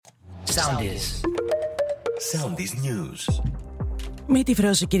Soundis News. Με τη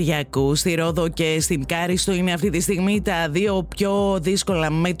Φρώση Κυριακού, στη Ρόδο και στην Κάριστο είναι αυτή τη στιγμή τα δύο πιο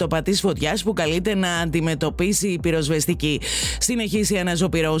δύσκολα μέτωπα της φωτιάς που καλείται να αντιμετωπίσει η πυροσβεστική. Συνεχίσει οι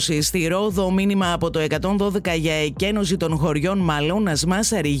αναζωπυρώσεις. Στη Ρόδο, μήνυμα από το 112 για εκένωση των χωριών Μαλώνας,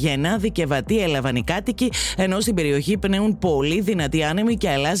 Μάσαρη, Γενάδη και Βατή έλαβαν οι κάτοικοι, ενώ στην περιοχή πνέουν πολύ δυνατοί άνεμοι και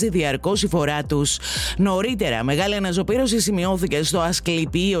αλλάζει διαρκώς η φορά τους. Νωρίτερα, μεγάλη αναζωπήρωση σημειώθηκε στο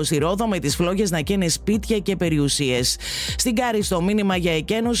Ασκληπείο στη Ρόδο, με τις φλόγες να καίνε σπίτια και περιουσίες. Στην Κάριστο, μήνυμα για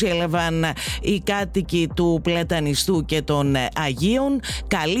εκένωση έλαβαν οι κάτοικοι του Πλατανιστού και των Αγίων.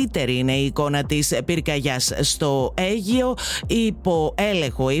 Καλύτερη είναι η εικόνα της πυρκαγιάς στο Αίγυο. Υπό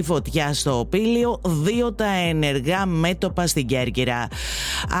έλεγχο η φωτιά στο Πήλιο, 2 τα ενεργά μέτωπα στην Κέρκυρα.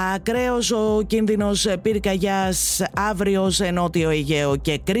 Ακραίος ο κίνδυνος πυρκαγιάς αύριο σε Νότιο Αιγαίο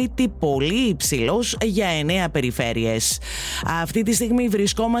και Κρήτη, πολύ υψηλός για 9 περιφέρειες. Αυτή τη στιγμή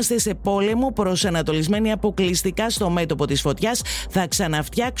βρισκόμαστε σε πόλεμο, προσανατολισμένοι αποκλειστικά στο μέτωπο της φωτιάς. Θα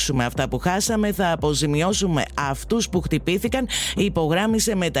ξαναφτιάξουμε αυτά που χάσαμε, θα αποζημιώσουμε αυτούς που χτυπήθηκαν,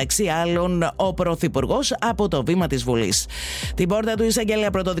 υπογράμμισε μεταξύ άλλων ο Πρωθυπουργός από το βήμα της Βουλής. Την πόρτα του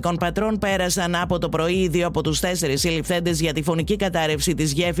εισαγγελέα πρωτοδικών πατρών πέρασαν από το πρωί 2 από τους 4 συλληφθέντες για τη φωνική κατάρρευση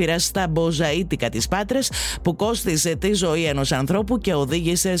της γέφυρας στα Μποζαΐτικα της Πάτρας, που κόστισε τη ζωή ενός ανθρώπου και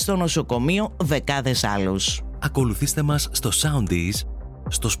οδήγησε στο νοσοκομείο δεκάδες άλλους. Ακολουθήστε μας στο Soundis,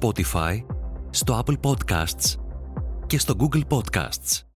 στο Spotify, στο Apple Podcasts και στο Google Podcasts.